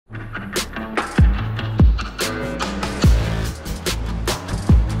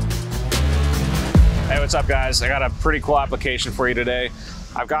What's up, guys? I got a pretty cool application for you today.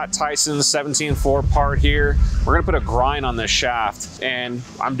 I've got Tyson's 17.4 part here. We're gonna put a grind on this shaft, and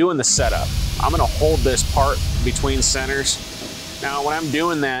I'm doing the setup. I'm gonna hold this part between centers. Now, when I'm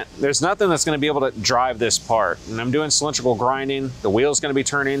doing that, there's nothing that's gonna be able to drive this part. And I'm doing cylindrical grinding, the wheel's gonna be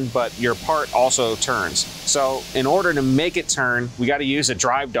turning, but your part also turns. So in order to make it turn, we gotta use a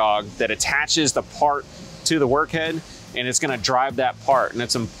drive dog that attaches the part to the workhead, and it's gonna drive that part. And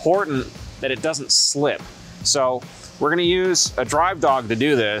it's important that it doesn't slip. So we're gonna use a drive dog to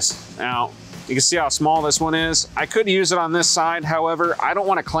do this. Now, you can see how small this one is. I could use it on this side, however, I don't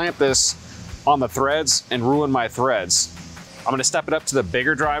wanna clamp this on the threads and ruin my threads. I'm gonna step it up to the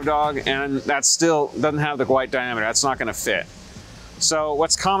bigger drive dog, and that still doesn't have the quite diameter. That's not gonna fit. So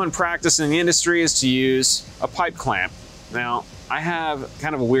what's common practice in the industry is to use a pipe clamp. Now, I have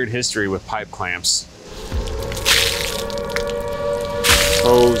kind of a weird history with pipe clamps.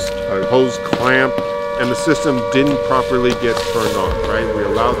 Hose clamp, and the system didn't properly get turned on, right? We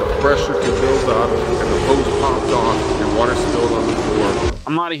allowed the pressure to build up, and the hose popped off, and water spilled on the floor.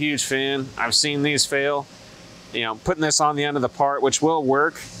 I'm not a huge fan. I've seen these fail. You know, putting this on the end of the part, which will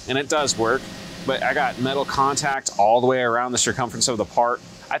work, and it does work, but I got metal contact all the way around the circumference of the part.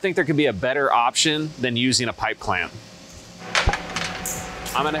 I think there could be a better option than using a pipe clamp.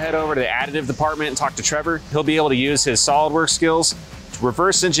 I'm gonna head over to the additive department and talk to Trevor. He'll be able to use his SolidWorks skills to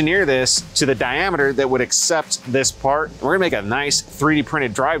reverse engineer this to the diameter that would accept this part. And we're gonna make a nice 3D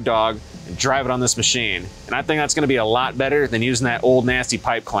printed drive dog and drive it on this machine. And I think that's gonna be a lot better than using that old nasty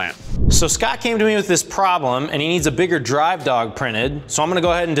pipe clamp. So Scott came to me with this problem, and he needs a bigger drive dog printed. So I'm gonna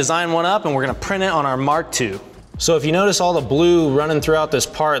go ahead and design one up, and we're gonna print it on our Mark II. So if you notice all the blue running throughout this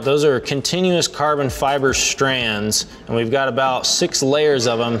part, those are continuous carbon fiber strands, and we've got about 6 layers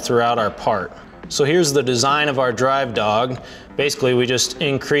of them throughout our part. So here's the design of our drive dog. Basically, we just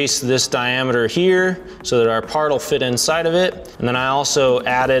increase this diameter here so that our part will fit inside of it. And then I also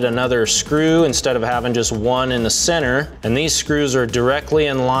added another screw instead of having just one in the center. And these screws are directly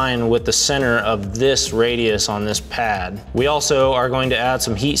in line with the center of this radius on this pad. We also are going to add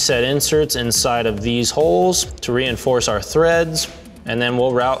some heat set inserts inside of these holes to reinforce our threads. And then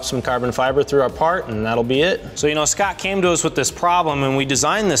we'll route some carbon fiber through our part, and that'll be it. So, you know, Scott came to us with this problem, and we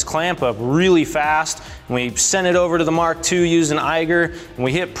designed this clamp up really fast, and we sent it over to the Mark II using Eiger, and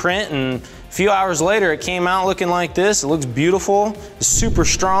we hit print, and a few hours later it came out looking like this. It looks beautiful, it's super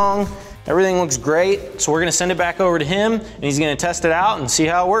strong, everything looks great. So we're gonna send it back over to him, and he's gonna test it out and see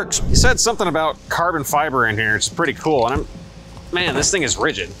how it works. He said something about carbon fiber in here. It's pretty cool, and man, this thing is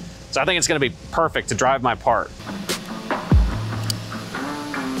rigid. So I think it's gonna be perfect to drive my part.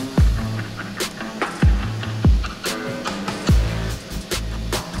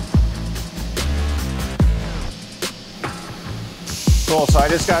 Cool, so I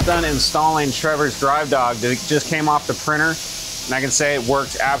just got done installing Trevor's drive dog that just came off the printer, and I can say it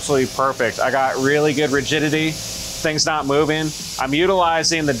worked absolutely perfect. I got really good rigidity, things not moving. I'm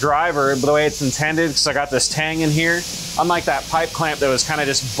utilizing the driver the way it's intended because I got this tang in here. Unlike that pipe clamp that was kind of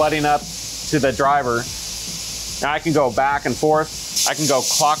just butting up to the driver. Now I can go back and forth. I can go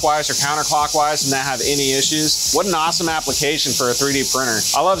clockwise or counterclockwise and not have any issues. What an awesome application for a 3D printer.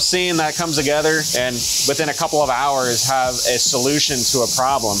 I love seeing that come together and within a couple of hours have a solution to a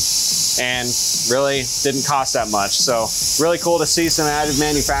problem, and really didn't cost that much. So really cool to see some additive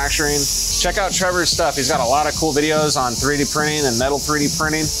manufacturing. Check out Trevor's stuff. He's got a lot of cool videos on 3D printing and metal 3D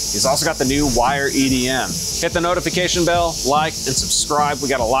printing. He's also got the new wire EDM. Hit the notification bell, like, and subscribe. We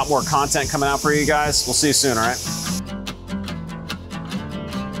got a lot more content coming out for you guys. We'll see you soon, all right?